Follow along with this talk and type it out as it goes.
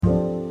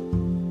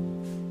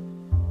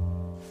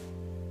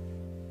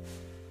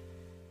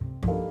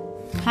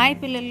Hi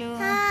పిల్లలు,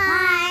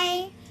 hi.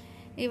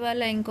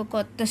 ఇవాళ ఇంకో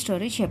కొత్త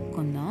స్టోరీ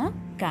చెప్పుకుందాం.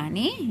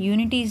 కానీ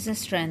యూనిటీ ఈజ్ ద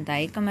స్ట్రెంగ్త్,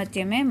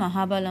 ఐకమత్యమే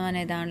మహాబలం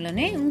అనే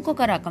దాంట్లోనే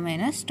ఇంకొక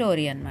రకమైన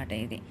స్టోరీ అనమాట.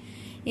 ఇది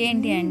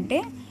ఏంటి అంటే,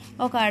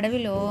 ఒక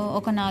అడవిలో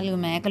ఒక 4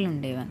 మేకలు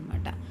ఉండేవి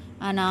అనమాట.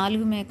 ఆ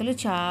 4 మేకలు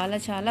చాలా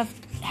చాలా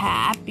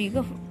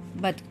హ్యాపీగా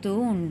బతుకుతూ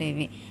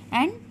ఉండేవి.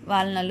 అండ్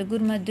వాళ్ళ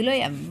నలుగురు మధ్యలో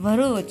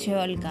ఎవ్వరూ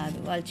వచ్చేవాళ్ళు కాదు.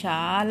 వాళ్ళు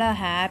చాలా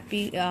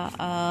హ్యాపీగా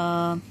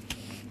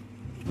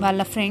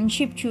వాళ్ళ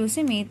ఫ్రెండ్షిప్ చూసి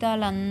మిగతా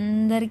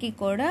వాళ్ళందరికీ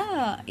కూడా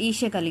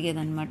ఈర్ష్య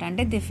కలిగేదనమాట.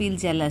 అంటే దే ఫీల్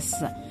జెలస్.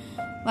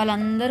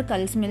 వాళ్ళందరూ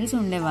కలిసిమెలిసి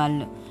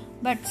ఉండేవాళ్ళు.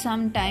 బట్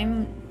సమ్ టైమ్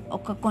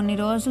కొన్ని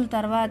రోజుల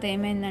తర్వాత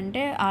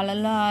ఏమైందంటే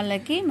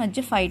వాళ్ళకి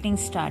మధ్య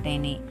ఫైటింగ్ స్టార్ట్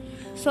అయినాయి.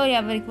 సో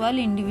ఎవరికి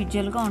వాళ్ళు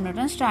ఇండివిజువల్గా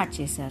ఉండటం స్టార్ట్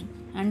చేశారు.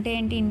 అంటే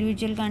ఏంటి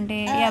ఇండివిజువల్గా అంటే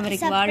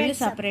ఎవరికి వాళ్ళు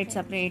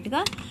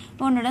సపరేట్గా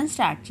ఉండడం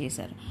స్టార్ట్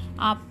చేశారు.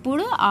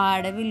 అప్పుడు ఆ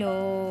అడవిలో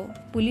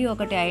పులి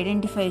ఒకటి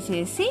ఐడెంటిఫై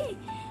చేసి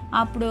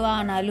అప్పుడు ఆ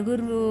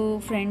 4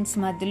 ఫ్రెండ్స్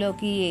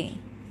మధ్యలోకి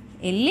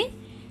వెళ్ళి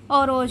ఓ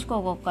రోజుకి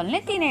ఒక్కొక్కరిని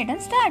తినేయడం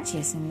స్టార్ట్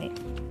చేసింది.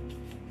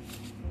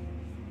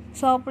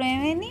 సో అప్పుడు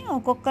ఏమైంది,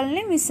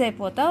 ఒక్కొక్కరిని మిస్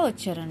అయిపోతూ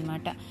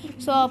వచ్చారనమాట.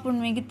 సో అప్పుడు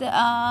మిగతా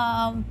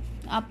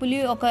ఆ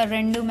పులి ఒక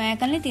 2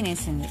 మేకల్ని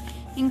తినేసింది.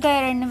 ఇంకా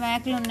 2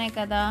 మేకలు ఉన్నాయి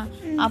కదా.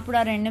 అప్పుడు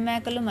ఆ 2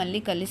 మేకలు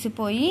మళ్ళీ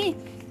కలిసిపోయి,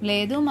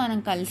 లేదు మనం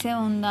కలిసే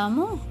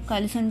ఉందాము,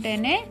 కలిసి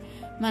ఉంటేనే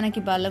మనకి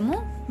బలము,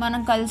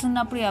 మనం కలిసి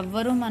ఉన్నప్పుడు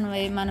ఎవ్వరూ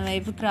మన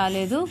వైపుకి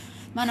రాలేదు,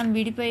 మనం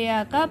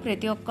విడిపోయాక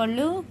ప్రతి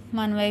ఒక్కళ్ళు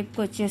మన వైపుకి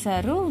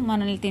వచ్చేసారు,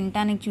 మనల్ని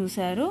తినటానికి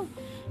చూశారు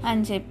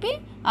అని చెప్పి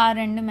ఆ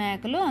 2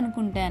 మేకలు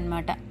అనుకుంటాయి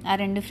అన్నమాట, ఆ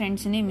 2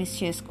 ఫ్రెండ్స్ని మిస్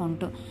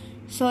చేసుకుంటూ.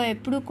 సో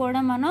ఎప్పుడు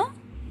కూడా మనం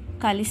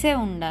కలిసే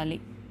ఉండాలి.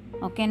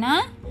 ఓకేనా?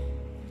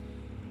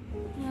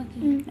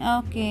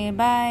 Okay,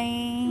 bye.